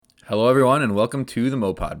Hello, everyone, and welcome to the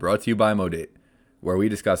MoPod, brought to you by MoDate, where we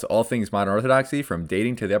discuss all things modern orthodoxy, from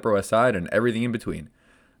dating to the Upper West Side and everything in between.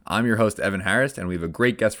 I'm your host, Evan Harris, and we have a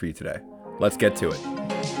great guest for you today. Let's get to it.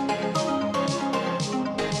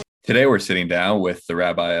 Today, we're sitting down with the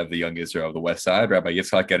Rabbi of the Young Israel of the West Side, Rabbi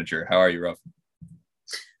Gettinger. How are you, Rav?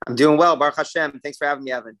 I'm doing well, Baruch Hashem. Thanks for having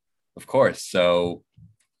me, Evan. Of course. So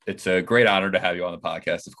it's a great honor to have you on the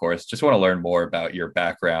podcast, of course. Just want to learn more about your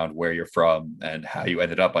background, where you're from, and how you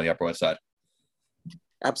ended up on the Upper West Side.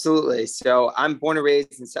 Absolutely. So I'm born and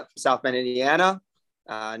raised in South Bend, Indiana,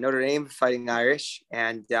 Notre Dame, Fighting Irish.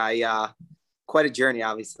 And quite a journey,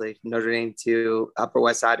 obviously, from Notre Dame to Upper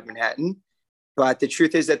West Side of Manhattan. But the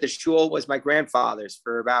truth is that the shul was my grandfather's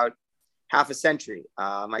for about half a century.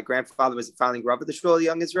 My grandfather was the founding Rav of the Shul of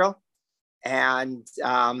Young Israel. And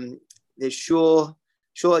the shul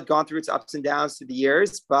had gone through its ups and downs through the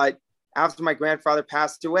years, but after my grandfather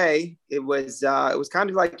passed away, it was kind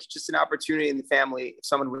of like just an opportunity in the family if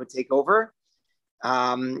someone would take over.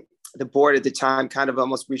 The board at the time kind of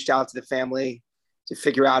almost reached out to the family to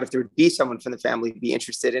figure out if there would be someone from the family who'd be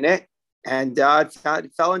interested in it, and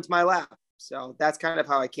it fell into my lap. So that's kind of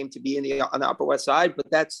how I came to be on the Upper West Side. But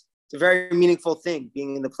it's a very meaningful thing,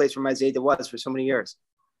 being in the place where my Zayda was for so many years.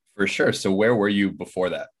 For sure. So where were you before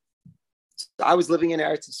that? I was living in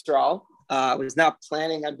Eretz Yisrael. I was not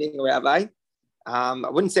planning on being a rabbi. I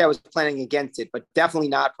wouldn't say I was planning against it, but definitely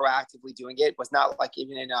not proactively doing it. It was not like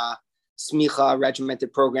even in a smicha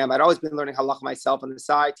regimented program. I'd always been learning halakha myself on the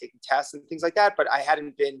side, taking tests and things like that, but I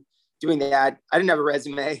hadn't been doing that. I didn't have a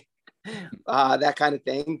resume, that kind of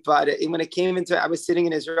thing. But when it came into, I was sitting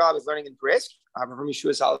in Israel, I was learning in Brisk. I'm from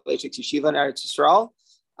Yeshua Soloveitchik Yeshiva in Eretz Yisrael.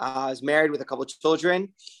 I was married with a couple of children,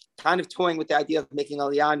 kind of toying with the idea of making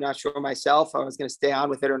Aliyah. I'm not sure myself if I was going to stay on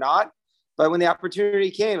with it or not. But when the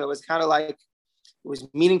opportunity came, it was kind of like, it was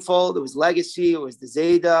meaningful. There was legacy. It was the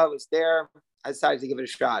Zayda. It was there. I decided to give it a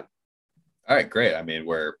shot. All right, great. I mean,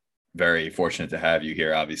 we're very fortunate to have you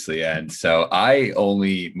here, obviously. And so I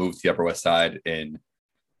only moved to the Upper West Side in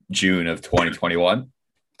June of 2021.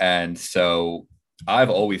 And so I've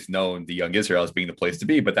always known the Young Israel as being the place to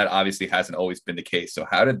be, but that obviously hasn't always been the case. So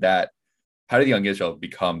how did the Young Israel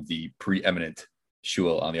become the preeminent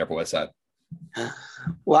shul on the Upper West Side?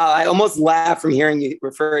 Wow, I almost laugh from hearing you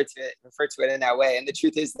refer to it in that way. And the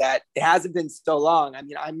truth is that it hasn't been so long. I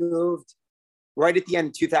mean, I moved right at the end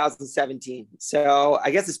of 2017. So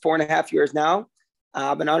I guess it's 4.5 years now.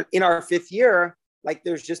 And in our fifth year, like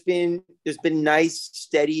there's been nice,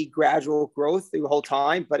 steady, gradual growth through the whole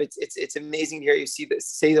time. But it's amazing to hear you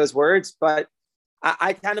say those words. But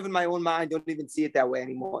I kind of in my own mind don't even see it that way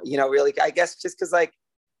anymore. Really, I guess just because like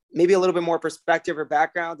maybe a little bit more perspective or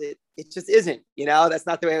background, it just isn't. That's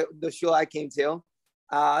not the way the shul I came to.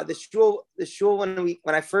 The shul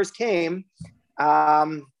when I first came,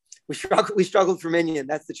 we struggled for minyan.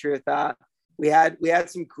 That's the truth. We had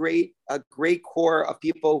a great core of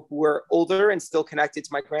people who were older and still connected to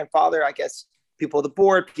my grandfather. I guess people of the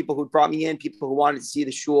board, people who brought me in, people who wanted to see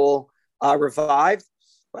the shul revived.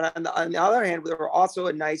 But on the other hand, there were also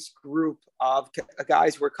a nice group of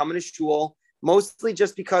guys who were coming to shul, mostly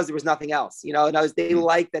just because there was nothing else. They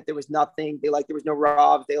liked that there was nothing. They liked there was no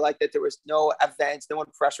Rav. They liked that there was no events, no one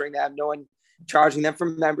pressuring them, no one charging them for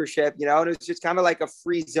membership, and it was just kind of like a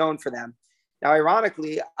free zone for them. Now,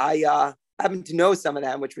 ironically, I happened to know some of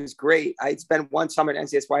them, which was great. I spent one summer at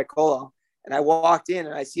NCSY Kola, and I walked in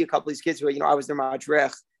and I see a couple of these kids who, I was their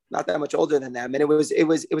madrich, not that much older than them. And it was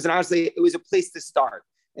a place to start.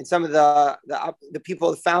 And some of the people,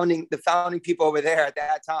 the founding people over there at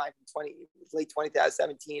that time, late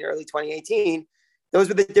 2017, early 2018, those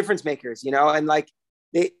were the difference makers, and like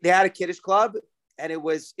they had a kiddush club, and it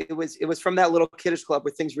was from that little kiddush club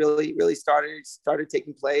where things really, really started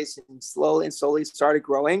taking place and slowly started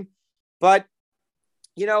growing. But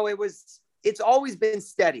it's always been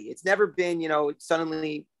steady. It's never been,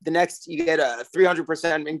 suddenly the next you get a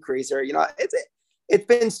 300% increase, or it's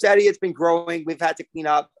been steady. It's been growing. We've had to clean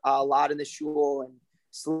up a lot in the shul and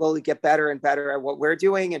slowly get better and better at what we're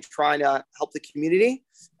doing and trying to help the community.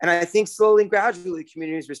 And I think slowly and gradually the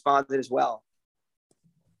community has responded as well.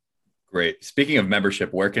 Great. Speaking of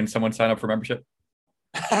membership, where can someone sign up for membership?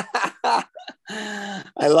 I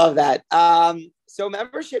love that. So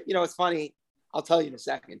membership, it's funny. I'll tell you in a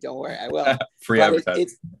second. Don't worry, I will. Free advertising.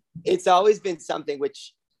 It's always been something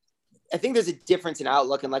which I think there's a difference in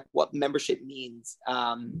outlook and like what membership means.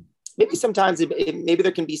 Maybe sometimes maybe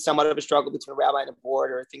there can be somewhat of a struggle between a rabbi and a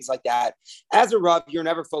board or things like that. As a Rav, you're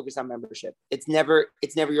never focused on membership. It's never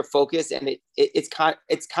your focus, and it's kind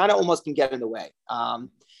of almost can get in the way.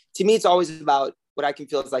 To me, it's always about what I can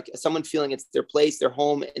feel is like someone feeling it's their place, their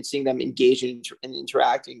home, and seeing them engage in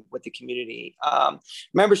interacting with the community.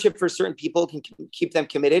 Membership for certain people can keep them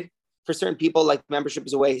committed. For certain people, like membership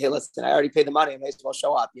is a way, hey, listen, I already paid the money, I may as well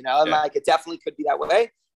show up, and like it definitely could be that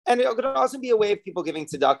way. And it could also be a way of people giving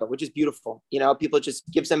tzedakah, which is beautiful. People just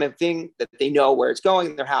gives them a thing that they know where it's going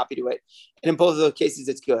and they're happy to it. And in both of those cases,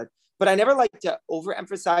 it's good. But I never like to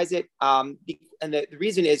overemphasize it. And the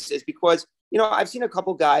reason is because, I've seen a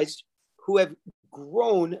couple guys who have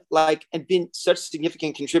grown and been such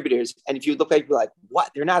significant contributors. And if you look at it, you're like, what?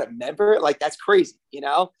 They're not a member? Like, that's crazy,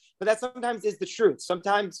 But that sometimes is the truth.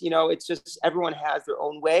 Sometimes, it's just everyone has their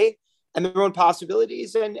own way and their own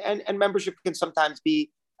possibilities. And membership can sometimes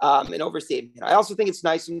be an overstatement. I also think it's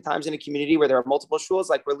nice sometimes in a community where there are multiple shuls,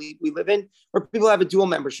 like where we live in, where people have a dual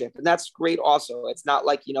membership. And that's great also. It's not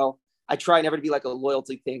like, I try never to be like a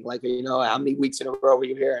loyalty thing, like, how many weeks in a row were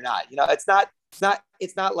you here or not? It's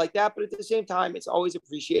not like that, but at the same time, it's always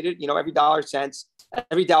appreciated. Every dollar cents,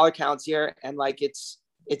 every dollar counts here. And like, it's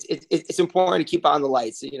important to keep on the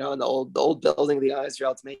lights, and the old building of the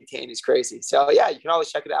Israel to maintain is crazy. So yeah, you can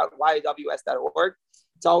always check it out, UWS.org.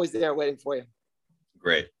 It's always there waiting for you.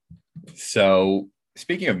 Great. So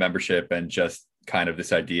speaking of membership and just kind of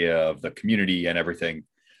this idea of the community and everything,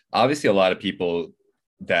 obviously a lot of people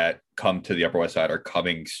that come to the Upper West Side are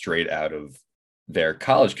coming straight out of their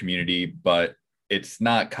college community, but it's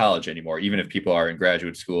not college anymore. Even if people are in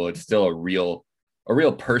graduate school, it's still a real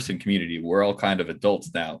person community. We're all kind of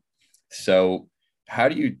adults now. So how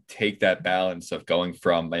do you take that balance of going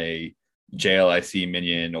from a JLIC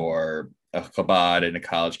minyan or a Chabad in a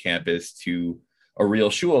college campus to a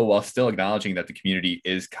real shul while still acknowledging that the community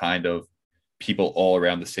is kind of people all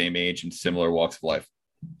around the same age and similar walks of life?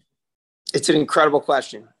 It's an incredible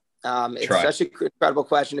question. It's such an incredible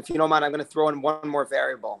question. If you don't mind, I'm going to throw in one more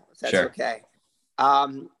variable, if that's okay.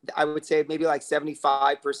 I would say maybe like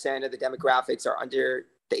 75% of the demographics are under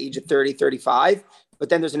the age of 30, 35. But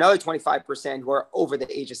then there's another 25% who are over the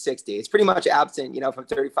age of 60. It's pretty much absent, from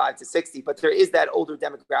 35 to 60. But there is that older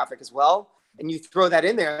demographic as well. And you throw that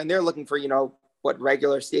in there and they're looking for, what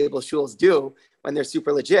regular stable shuls do when they're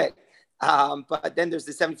super legit. But then there's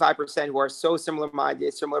the 75% who are so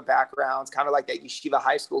similar-minded, similar backgrounds, kind of like that yeshiva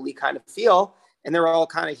high school-y kind of feel. And they're all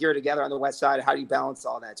kind of here together on the West Side. How do you balance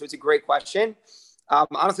all that? So it's a great question.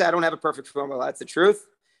 Honestly, I don't have a perfect formula. That's the truth.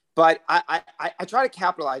 But I try to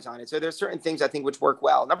capitalize on it. So there's certain things I think which work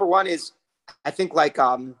well. Number one is I think like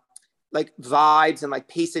vibes and like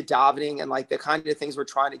pace of davening and like the kind of things we're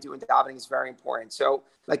trying to do in davening is very important. So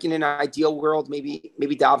like in an ideal world, maybe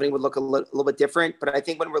davening would look a little bit different. But I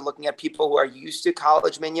think when we're looking at people who are used to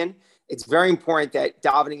college minyan, it's very important that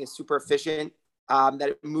davening is super efficient, that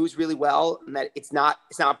it moves really well, and that it's not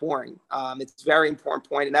boring. It's a very important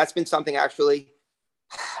point. And that's been something actually,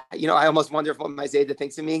 I almost wonder if what my Zayda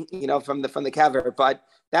thinks of me, from the kever, but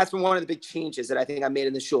that's been one of the big changes that I think I made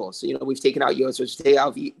in the shul. So, we've taken out Yosef, take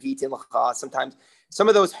out Vit and Lacha. Sometimes some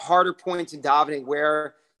of those harder points in davening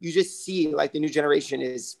where you just see like the new generation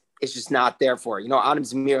is just not there for, Adam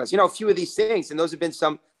Zemiros, a few of these things. And those have been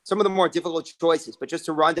some of the more difficult choices, but just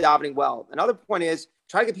to run davening well. Another point is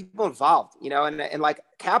try to get people involved, and like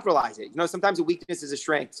capitalize it. Sometimes a weakness is a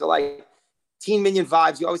strength. So like teen minyan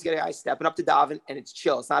vibes, you always get a guy stepping up to daven and it's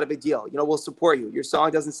chill. It's not a big deal. We'll support you. Your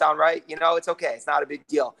song doesn't sound right. It's okay. It's not a big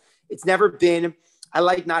deal. It's never been, I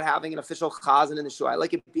like not having an official chazan in the show. I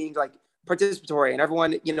like it being like participatory and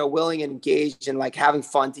everyone, willing and engaged and like having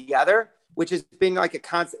fun together, which is being like a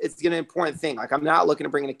constant, it's an important thing. Like I'm not looking to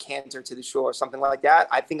bring in a cantor to the show or something like that.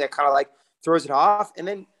 I think that kind of like throws it off. And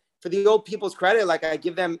then for the old people's credit, like I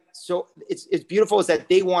give them, so it's beautiful is that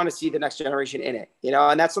they want to see the next generation in it,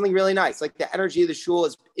 and that's something really nice. Like the energy of the shul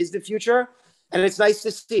is the future and it's nice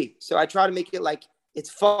to see. So I try to make it like,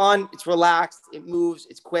 it's fun, it's relaxed, it moves,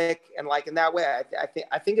 it's quick. And like in that way,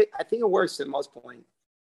 I think it works to the most point.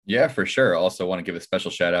 Yeah, for sure. Also want to give a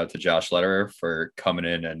special shout out to Josh Lederer for coming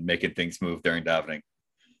in and making things move during davening.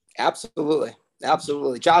 Absolutely.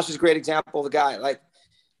 Josh is a great example of a guy. Like,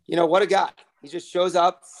 what a guy. He just shows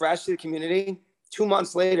up fresh to the community. 2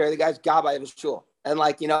 months later, the guy's gabbai of his shul. And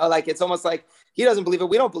like, it's almost like he doesn't believe it.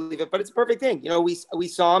 We don't believe it, but it's a perfect thing. We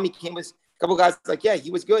saw him. He came with a couple guys like, yeah, he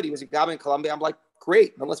was good. He was a gabbai in Colombia. I'm like,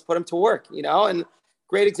 great. Then let's put him to work, and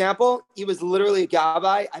great example. He was literally a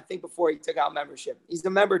gabbai, I think, before he took out membership. He's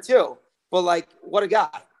a member too, but like, what a guy,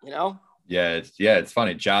 Yeah, it's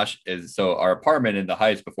funny. Josh is, so our apartment in the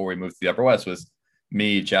Heights before we moved to the Upper West was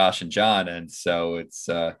me, Josh, and John, and so it's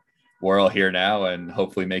we're all here now and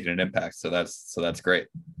hopefully making an impact. So that's great.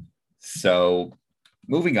 So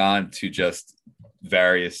moving on to just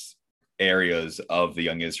various areas of the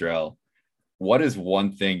Young Israel, what is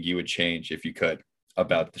one thing you would change if you could?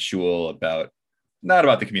 about the shul, not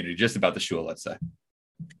about the community, just about the shul, let's say?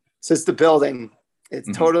 So it's the building. It's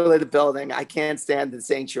Mhm. totally the building. I can't stand the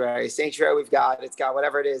sanctuary. It's got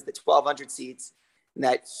whatever it is, the 1,200 seats, and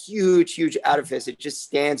that huge edifice. It just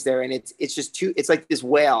stands there, and it's just too. It's like this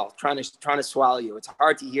whale trying to swallow you. It's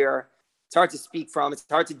hard to hear. It's hard to speak from. It's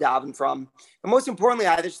hard to daven from. And most importantly,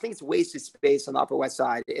 I just think it's wasted space on the Upper West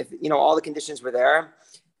Side. If all the conditions were there,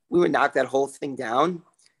 we would knock that whole thing down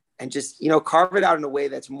and just carve it out in a way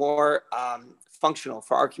that's more functional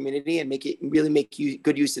for our community and really make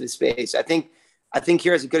good use of the space. I think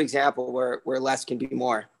here is a good example where less can be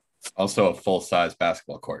more. Also a full-size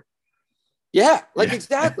basketball court. Yeah,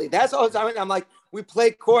 exactly. That's all. I'm like, we play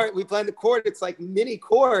in the court. It's like mini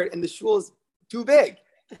court, and the shul is too big.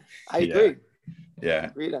 I agree. Yeah.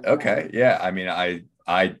 Okay. Yeah. I mean,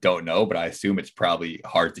 I don't know, but I assume it's probably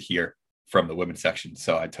hard to hear from the women's section.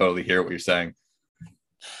 So I totally hear what you're saying.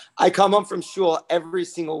 I come home from shul every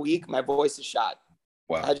single week. My voice is shot.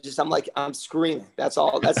 Wow. I'm screaming. That's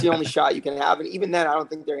all. That's the only shot you can have. And even then, I don't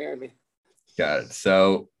think they're hearing me. Got it.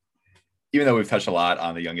 So even though we've touched a lot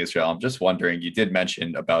on the Young Israel, I'm just wondering, you did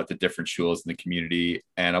mention about the different shuls in the community.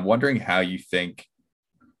 And I'm wondering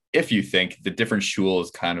if you think the different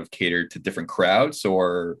shuls kind of cater to different crowds,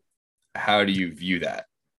 or how do you view that?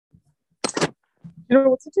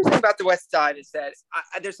 What's interesting about the West Side is that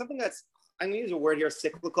there's something that's, I'm going to use a word here,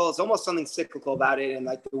 cyclical. It's almost something cyclical about it, and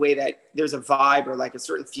like the way that there's a vibe or like a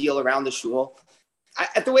certain feel around the shul.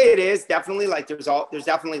 The way it is, definitely like there's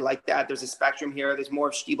definitely like that. There's a spectrum here. There's more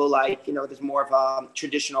of Stiebel, like, there's more of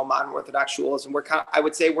traditional modern Orthodox shuls, and I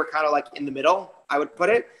would say we're kind of like in the middle, I would put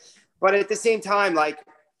it. But at the same time, like,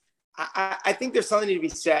 I think there's something to be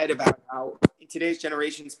said about how in today's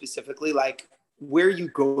generation specifically, like where you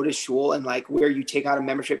go to shul and like where you take out a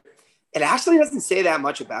membership, it actually doesn't say that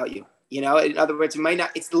much about you. In other words,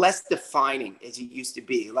 it's less defining as it used to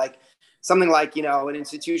be. Like something like, an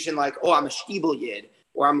institution like, oh, I'm a Stiebel Yid,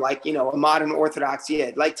 or I'm like, a modern Orthodox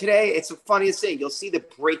Yid. Like today, it's the funniest thing. You'll see the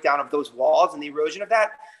breakdown of those walls and the erosion of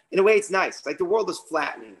that. In a way, it's nice. Like the world is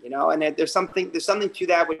flattening, and there's something to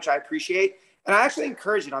that, which I appreciate. And I actually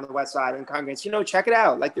encourage it on the West Side and congregants, check it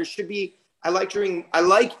out. Like there should be, I like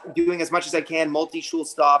doing as much as I can multi-shul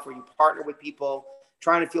stuff where you partner with people,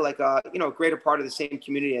 trying to feel like a greater part of the same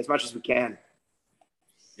community as much as we can.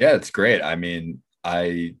 Yeah, it's great. I mean,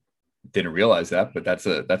 I didn't realize that, but that's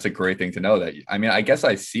a great thing to know. That, I mean, I guess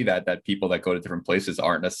I see that people that go to different places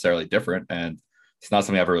aren't necessarily different, and it's not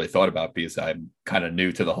something I've ever really thought about because I'm kind of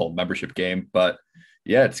new to the whole membership game. But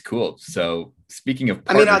yeah, it's cool. So speaking of,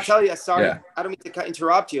 I'll tell you, sorry, yeah. I don't mean to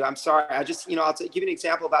interrupt you. I'm sorry. I just, I'll give you an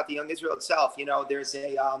example about the Young Israel itself. There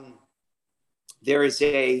is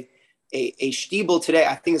a Stiebel today.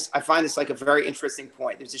 I find this like a very interesting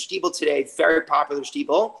point. There's a Stiebel today, very popular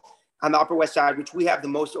Stiebel on the Upper West Side, which we have the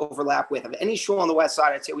most overlap with. Of any shul on the West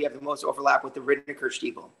Side, I'd say we have the most overlap with the Ridniker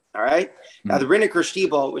Stiebel. All right. Mm-hmm. Now, the Ridniker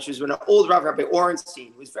Stiebel, which was an old Rabbi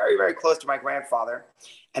Orenstein, was very, very close to my grandfather.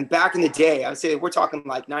 And back in the day, I would say we're talking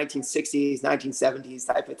like 1960s, 1970s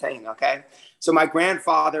type of thing. Okay. So my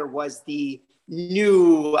grandfather was the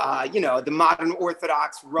new, the modern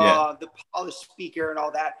Orthodox Rav, the polished speaker and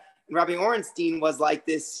all that. And Rabbi Orenstein was like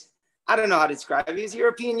this, I don't know how to describe it. He was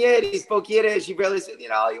European Yid. He spoke Yiddish. He barely,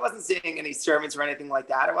 he wasn't saying any sermons or anything like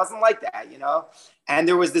that. It wasn't like that, And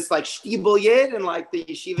there was this like Stiebel Yid and like the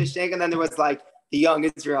Yeshiva Shneg, and then there was like the Young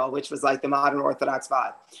Israel, which was like the modern Orthodox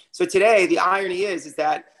vibe. So today, the irony is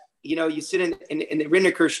that, you sit in the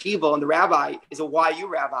Ridniker Stiebel, and the rabbi is a YU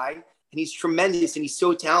rabbi, and he's tremendous, and he's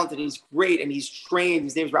so talented, and he's great, and he's trained.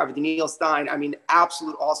 His name is Rabbi Daniel Stein. I mean,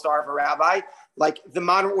 absolute all-star of a rabbi. Like the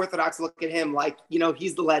modern Orthodox look at him like,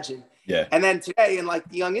 he's the legend. Yeah. And then today in like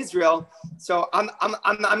the Young Israel, so I'm a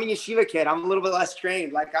yeshiva kid. I'm a little bit less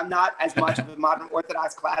trained. Like I'm not as much of a modern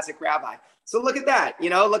Orthodox classic rabbi. So look at that.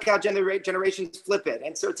 Look how generations flip it.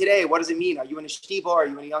 And so today, what does it mean? Are you in a Stiebel? Are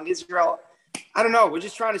you in a Young Israel? I don't know. We're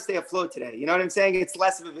just trying to stay afloat today. You know what I'm saying? It's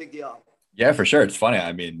less of a big deal. Yeah, for sure. It's funny.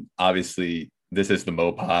 I mean, obviously, this is the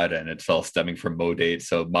Mo pod, and it's all stemming from Mo date.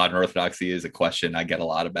 So modern Orthodoxy is a question I get a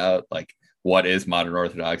lot about. Like, what is modern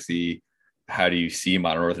Orthodoxy? How do you see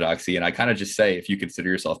modern Orthodoxy? And I kind of just say, if you consider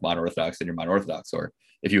yourself modern Orthodox, then you're modern Orthodox. Or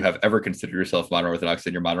if you have ever considered yourself modern Orthodox,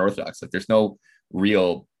 then you're modern Orthodox. Like there's no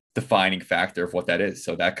real defining factor of what that is.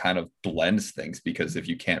 So that kind of blends things, because if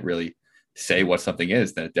you can't really say what something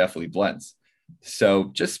is, then it definitely blends. So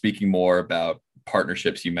just speaking more about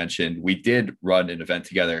partnerships, you mentioned we did run an event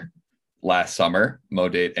together last summer,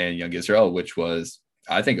 Modate and Young Israel, which was,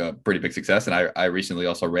 I think, a pretty big success. And I recently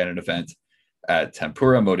also ran an event at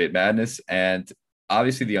Tempura, Modate Madness. And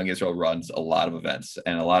obviously the Young Israel runs a lot of events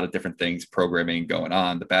and a lot of different things, programming going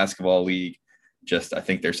on, the basketball league, just, I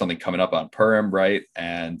think there's something coming up on Perm, right?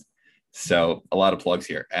 And so a lot of plugs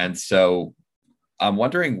here. And so I'm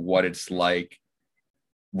wondering what it's like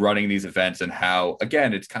running these events and how,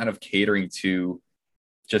 again, it's kind of catering to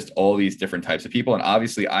just all these different types of people. And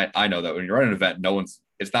obviously I know that when you run an event,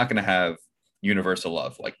 it's not going to have universal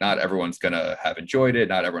love. Like not everyone's going to have enjoyed it.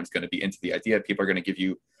 Not everyone's going to be into the idea. People are going to give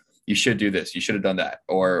you, you should do this, you should have done that,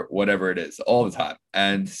 or whatever it is all the time.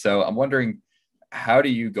 And so I'm wondering, how do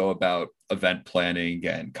you go about event planning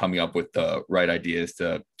and coming up with the right ideas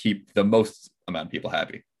to keep the most amount of people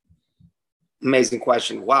happy? Amazing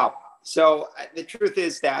question. Wow. So the truth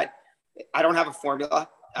is that I don't have a formula.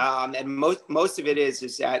 And most of it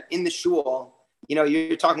is that in the shul,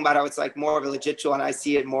 you're talking about how it's like more of a legit shul, and I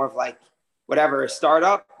see it more of like whatever, a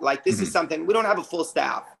startup. Like this is something, we don't have a full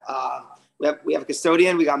staff. We have a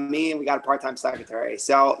custodian, we got me, and we got a part-time secretary.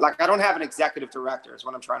 So like, I don't have an executive director is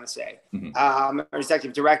what I'm trying to say. An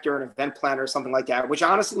executive director, an event planner, or something like that, which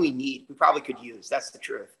honestly we probably could use. That's the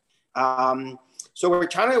truth. So we're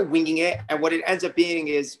kind of winging it. And what it ends up being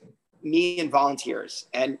is me and volunteers.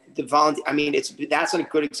 And that's a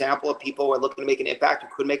good example of people who are looking to make an impact, who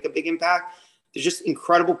could make a big impact. There's just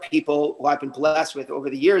incredible people who I've been blessed with over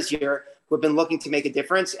the years here who have been looking to make a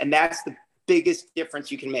difference. And that's the biggest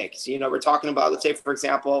difference you can make. So, we're talking about, let's say, for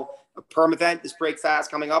example, a perm event, this break fast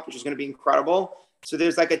coming up, which is going to be incredible. So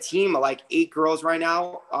there's like a team of like 8 girls right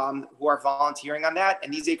now who are volunteering on that.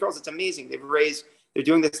 And these 8 girls, it's amazing. They're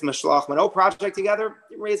doing this Mashloach Mano project together.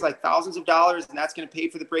 They raised like thousands of dollars, and that's going to pay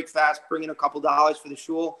for the break fast, bring in a couple dollars for the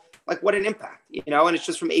shul. Like what an impact, and it's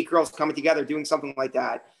just from 8 girls coming together, doing something like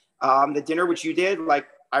that. The dinner, which you did, like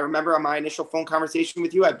I remember on my initial phone conversation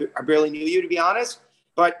with you, I barely knew you, to be honest,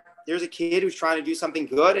 but there's a kid who's trying to do something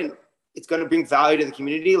good and it's going to bring value to the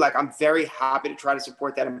community. Like I'm very happy to try to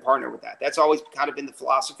support that and partner with that. That's always kind of been the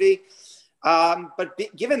philosophy. But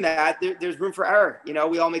given that there's room for error,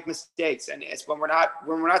 we all make mistakes, and it's when we're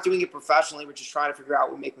not doing it professionally, we're just trying to figure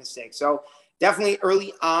out we make mistakes. So definitely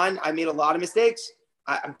early on, I made a lot of mistakes.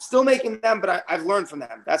 I'm still making them, but I've learned from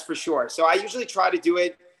them. That's for sure. So I usually try to do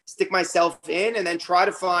it, stick myself in, and then try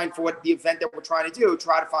to find, for what the event that we're trying to do,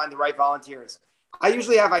 try to find the right volunteers. I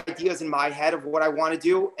usually have ideas in my head of what I want to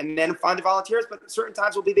do and then find the volunteers, but certain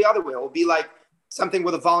times will be the other way. It will be like something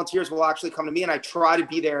where the volunteers will actually come to me, and I try to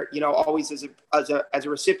be there, always as a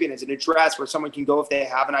recipient, as an address where someone can go if they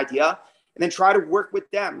have an idea, and then try to work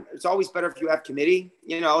with them. It's always better if you have committee,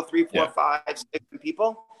 3, 4, 5, 6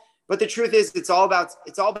 people. But the truth is, it's all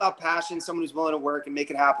about passion, someone who's willing to work and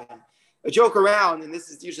make it happen. A joke around, and this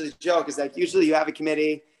is usually a joke, is that usually you have a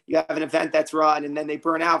committee, you have an event that's run, and then they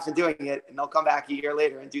burn out from doing it, and they'll come back a year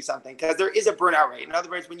later and do something, because there is a burnout rate. In other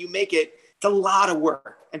words, when you make it, it's a lot of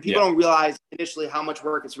work, and people don't realize initially how much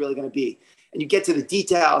work it's really going to be. And you get to the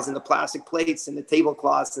details and the plastic plates and the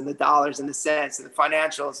tablecloths and the dollars and the cents and the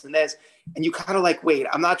financials and this, and you kind of like, wait,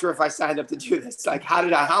 I'm not sure if I signed up to do this. Like,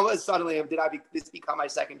 how suddenly did this become my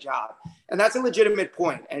second job? And that's a legitimate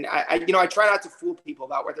point. And I try not to fool people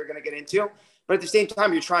about what they're going to get into, but at the same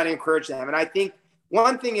time, you're trying to encourage them. And I think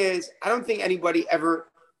one thing is, I don't think anybody ever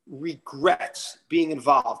regrets being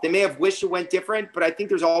involved. They may have wished it went different, but I think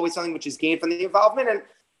there's always something which is gained from the involvement. And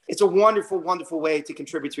it's a wonderful, wonderful way to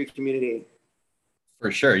contribute to a community. For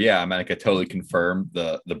sure. Yeah. I mean, I could totally confirm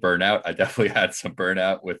the burnout. I definitely had some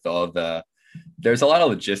burnout with there's a lot of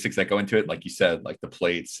logistics that go into it. Like you said, like the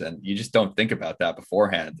plates, and you just don't think about that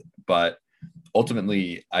beforehand. But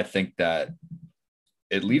ultimately, I think that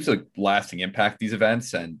it leaves a lasting impact, these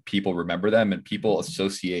events, and people remember them, and people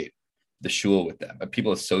associate the shul with them, and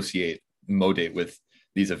people associate Modate with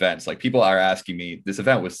these events. Like people are asking me, this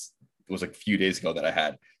event was like a few days ago that I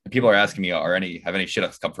had, and people are asking me, have any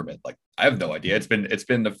shit come from it? Like, I have no idea. It's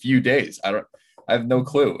been a few days. I have no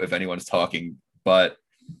clue if anyone's talking, but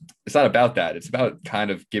it's not about that. It's about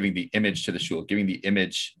kind of giving the image to the shul, giving the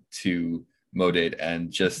image to Modate,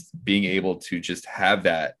 and just being able to just have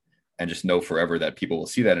that and just know forever that people will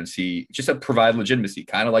see that and see, just to provide legitimacy,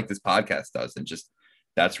 kind of like this podcast does. And just,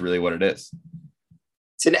 that's really what it is.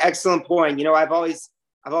 It's an excellent point.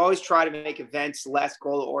 I've always tried to make events less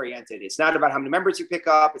goal oriented. It's not about how many members you pick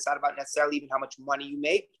up. It's not about necessarily even how much money you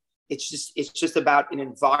make. It's just about an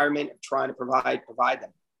environment of trying to provide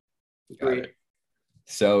them. Agreed.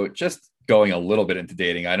 So just going a little bit into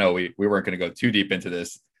dating, I know we weren't going to go too deep into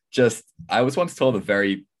this. Just, I was once told a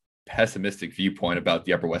very pessimistic viewpoint about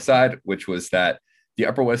the Upper West Side, which was that the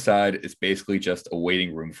Upper West Side is basically just a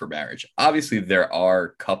waiting room for marriage. Obviously, there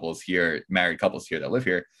are married couples here that live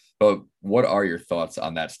here, but what are your thoughts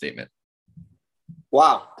on that statement?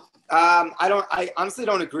 Wow. I honestly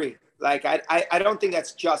don't agree. Like, I don't think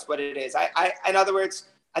that's just what it is. In other words,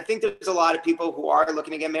 I think there's a lot of people who are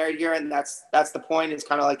looking to get married here, and that's the point. It's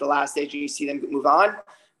kind of like the last stage, and you see them move on.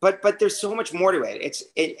 But there's so much more to it.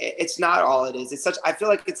 It's not all it is. I feel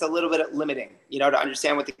like it's a little bit limiting, to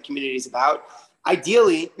understand what the community is about.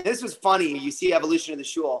 Ideally, this was funny. You see evolution of the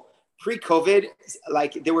shul. Pre-COVID,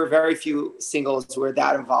 like there were very few singles who were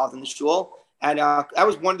that involved in the shul. And that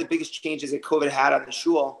was one of the biggest changes that COVID had on the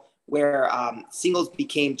shul, where singles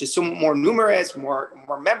became just so more numerous, more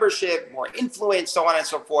membership, more influence, so on and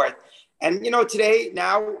so forth. And, today,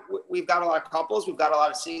 now we've got a lot of couples, we've got a lot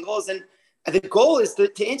of singles, and the goal is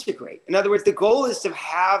to integrate. In other words, the goal is to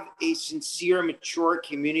have a sincere, mature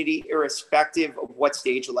community, irrespective of what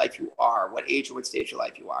stage of life you are, what age or what stage of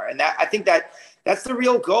life you are. And I think that's the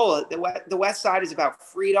real goal. The West Side is about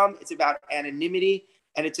freedom. It's about anonymity.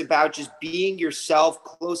 And it's about just being yourself,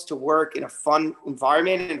 close to work, in a fun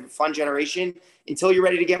environment and a fun generation until you're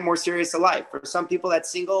ready to get more serious to life. For some people,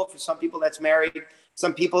 that's single. For some people, that's married.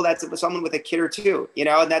 Some people, that's someone with a kid or two,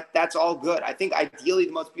 and that's all good. I think ideally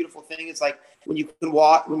the most beautiful thing is like when you can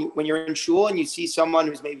walk, when you're in shul and you see someone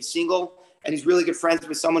who's maybe single and he's really good friends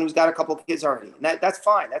with someone who's got a couple of kids already. And that's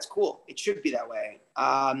fine. That's cool. It should be that way.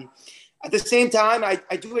 At the same time,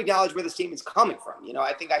 I do acknowledge where the statement's coming from.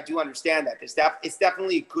 I think I do understand that. It's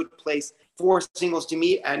definitely a good place for singles to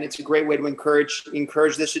meet, and it's a great way to encourage the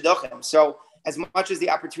shidduchim. So as much as the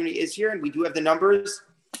opportunity is here, and we do have the numbers,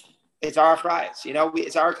 it's our prize.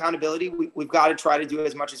 It's our accountability. We've got to try to do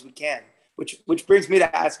as much as we can, which brings me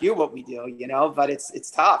to ask you what we do, but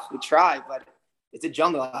it's tough. We try, but it's a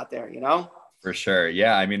jungle out there, For sure.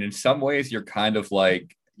 Yeah. I mean, in some ways you're kind of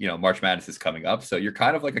like, March Madness is coming up. So you're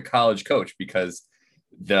kind of like a college coach because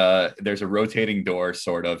there's a rotating door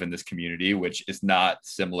sort of in this community, which is not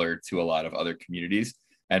similar to a lot of other communities.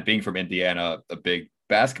 And being from Indiana, a big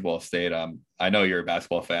basketball state, I know you're a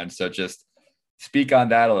basketball fan. So just speak on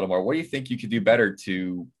that a little more. What do you think you could do better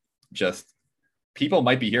to just, people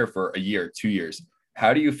might be here for a year, 2 years.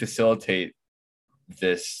 How do you facilitate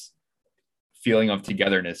this feeling of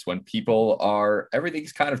togetherness when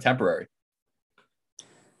everything's kind of temporary?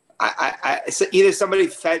 So either somebody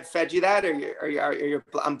fed you that, or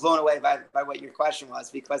I'm blown away by what your question was,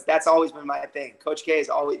 because that's always been my thing. Coach K is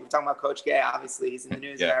always, we're talking about Coach K, obviously he's in the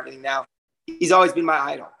news and everything now. He's always been my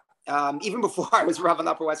idol. Even before I was rough on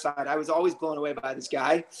the Upper West Side, I was always blown away by this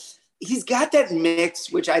guy. He's got that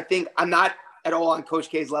mix, which I think I'm not at all on Coach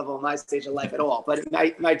K's level in my stage of life at all, but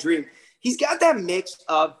my dream, he's got that mix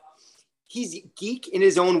of, he's geek in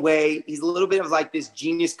his own way. He's a little bit of like this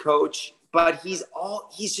genius coach, but he's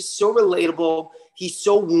just so relatable. He's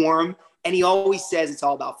so warm, and he always says it's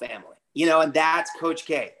all about family, and that's Coach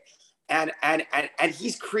K. And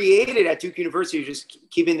he's created at Duke University, just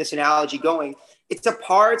keeping this analogy going. It's a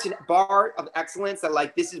bar of excellence that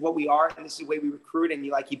like, this is what we are, and this is the way we recruit, and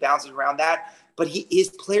he bounces around that. But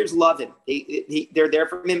his players love him. They're there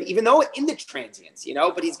for him, even though in the transients,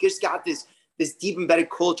 but he's just got this deep embedded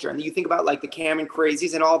culture. And you think about like the Cameron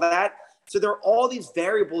crazies and all that. So there are all these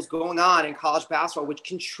variables going on in college basketball, which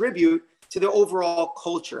contribute to the overall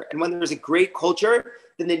culture. And when there's a great culture,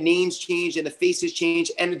 then the names change and the faces change.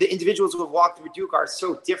 And the individuals who have walked through Duke are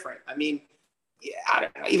so different. I mean, I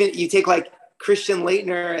don't know, even you take like Christian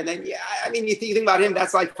Laettner, and then, you think about him,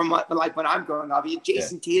 that's like from like when I'm growing up,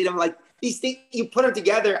 Jason Tatum, like these things, you put them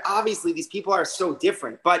together, obviously these people are so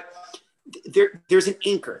different, but there's an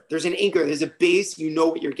anchor, there's a base,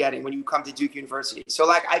 what you're getting when you come to Duke University. So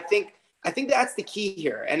like, I think that's the key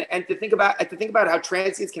here. And to think about how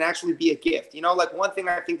transients can actually be a gift. Like one thing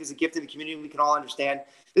I think is a gift in the community we can all understand.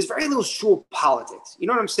 There's very little shul politics. You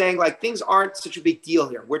know what I'm saying? Like things aren't such a big deal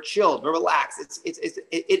here. We're chilled, we're relaxed.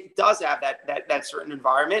 It does have that certain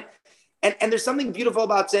environment. And there's something beautiful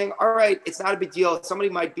about saying, all right, it's not a big deal.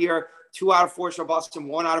 Somebody might be here 2 out of 4 shall bust them,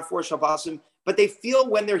 1 out of 4 shall bust them. But they feel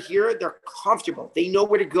when they're here, they're comfortable. They know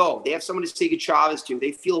where to go. They have someone to say good Shabbos to.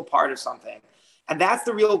 They feel a part of something. And that's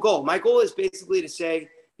the real goal. My goal is basically to say,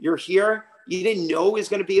 you're here. You didn't know it was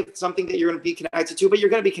going to be something that you're going to be connected to, but you're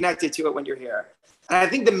going to be connected to it when you're here. And I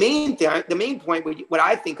think the main point, what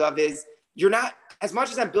I think of is, you're not, as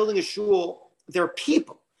much as I'm building a shul, there are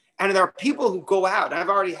people. And there are people who go out. I've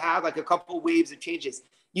already had like a couple of waves of changes.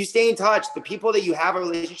 You stay in touch. The people that you have a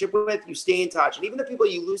relationship with, you stay in touch. And even the people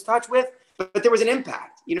you lose touch with, but there was an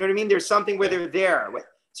impact. You know what I mean? There's something where they're there.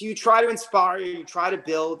 So you try to inspire, you try to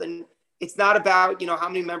build, and it's not about, how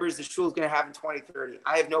many members the shul is going to have in 2030.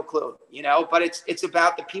 I have no clue, but it's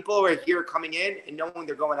about the people who are here coming in and knowing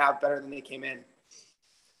they're going out better than they came in.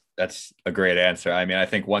 That's a great answer. I mean, I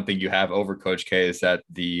think one thing you have over Coach K is that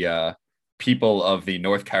the people of the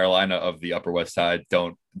North Carolina of the Upper West Side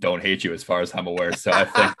don't hate you, as far as I'm aware. So I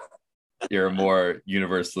think you're a more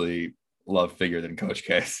universally love figure than Coach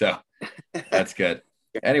K. So that's good.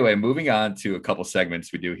 Anyway, moving on to a couple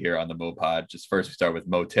segments we do here on the Mo Pod. Just first, we start with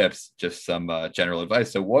Mo Tips, just some general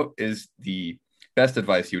advice. So what is the best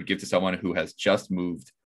advice you would give to someone who has just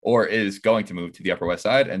moved or is going to move to the Upper West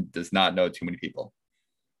Side and does not know too many people?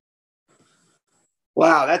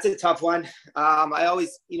 Wow, that's a tough one. I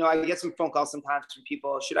always, I get some phone calls sometimes from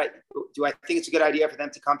people. Do I think it's a good idea for them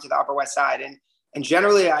to come to the Upper West Side? And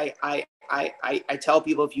generally I tell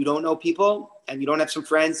people, if you don't know people and you don't have some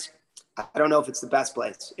friends, I don't know if it's the best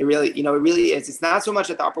place. It really is. It's not so much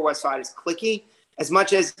that the Upper West Side is cliquey as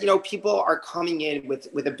much as, people are coming in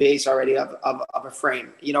with a base already of a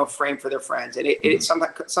frame, frame for their friends. And it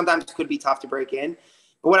sometimes could be tough to break in.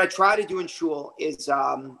 But what I try to do in shul is,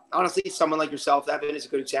 honestly, someone like yourself, Evan, is a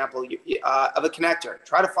good example of a connector.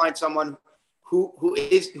 Try to find someone who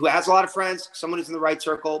has a lot of friends, someone who's in the right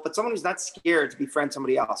circle, but someone who's not scared to befriend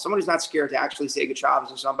somebody else, someone who's not scared to actually say good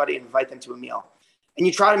Shabbos to somebody and invite them to a meal. And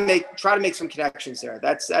you try to make some connections there.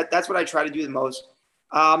 That's what I try to do the most.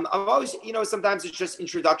 I'm always, sometimes it's just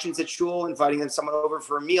introductions at shul, inviting someone over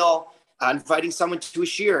for a meal, inviting someone to a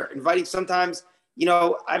shir, inviting sometimes,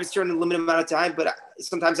 I have a certain limited amount of time, but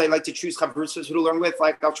sometimes I like to choose chavrusas who to learn with.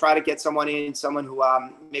 Like I'll try to get someone who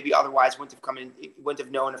maybe otherwise wouldn't have come in, wouldn't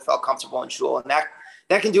have known or felt comfortable in shul, and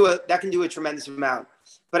that can do a tremendous amount.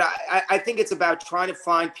 But I think it's about trying to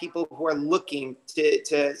find people who are looking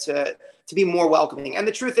to be more welcoming. And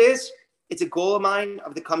the truth is, it's a goal of mine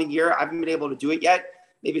of the coming year. I haven't been able to do it yet.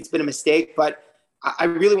 Maybe it's been a mistake, but I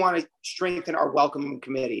really want to strengthen our welcoming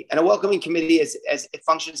committee. And a welcoming committee it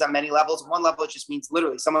functions on many levels. One level, it just means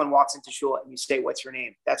literally someone walks into shul and you say, "What's your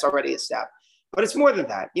name?" That's already a step. But it's more than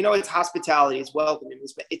that. It's hospitality, it's welcoming.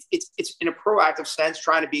 It's in a proactive sense,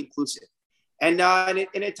 trying to be inclusive. And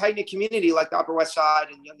in a tight-knit community like the Upper West Side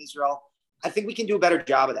and Young Israel, I think we can do a better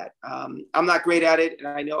job of that. I'm not great at it, and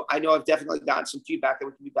I know I've definitely gotten some feedback that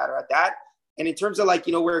we can be better at that. And in terms of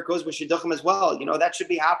where it goes with shidduchim as well, that should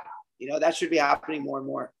be happening. That should be happening more and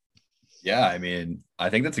more. Yeah, I mean, I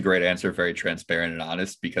think that's a great answer, very transparent and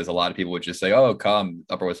honest, because a lot of people would just say, "Oh, come,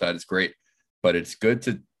 Upper West Side is great," but it's good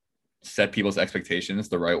to set people's expectations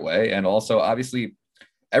the right way, and also obviously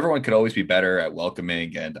everyone could always be better at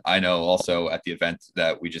welcoming. And I know also at the event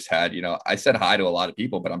that we just had, I said hi to a lot of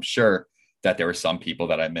people, but I'm sure that there were some people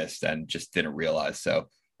that I missed and just didn't realize. So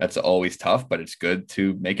that's always tough, but it's good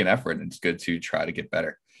to make an effort and it's good to try to get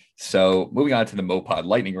better. So moving on to the Mopod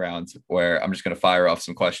lightning round, where I'm just going to fire off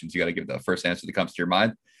some questions. You got to give the first answer that comes to your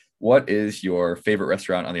mind. What is your favorite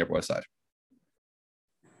restaurant on the Upper West Side?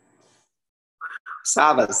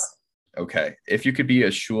 Sava's. Okay. If you could be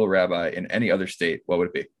a shul rabbi in any other state, what would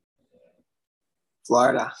it be?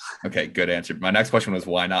 Florida. Okay, good answer. My next question was,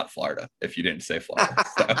 why not Florida, if you didn't say Florida?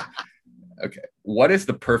 So, okay. What is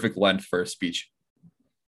the perfect length for a speech?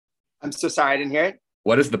 I'm so sorry, I didn't hear it.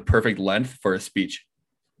 What is the perfect length for a speech?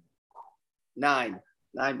 9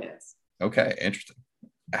 minutes. Okay, interesting.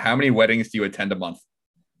 How many weddings do you attend a month?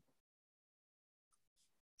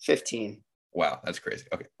 15. Wow, that's crazy.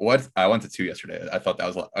 Okay, I went to 2 yesterday. I thought that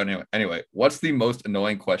was a lot. Anyway, what's the most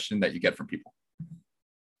annoying question that you get from people?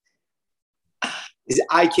 Is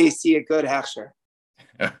IKC a good hechsher?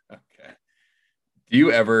 Okay. Do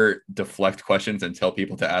you ever deflect questions and tell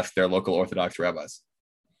people to ask their local Orthodox rabbis?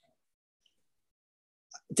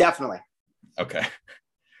 Definitely. Okay.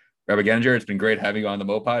 Rabbi Gettinger, it's been great having you on the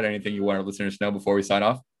Mopod. Anything you want our listeners to know before we sign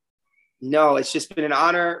off? No, it's just been an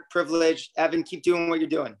honor, privilege. Evan, keep doing what you're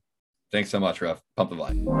doing. Thanks so much, Rav. Pump the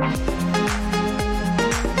line.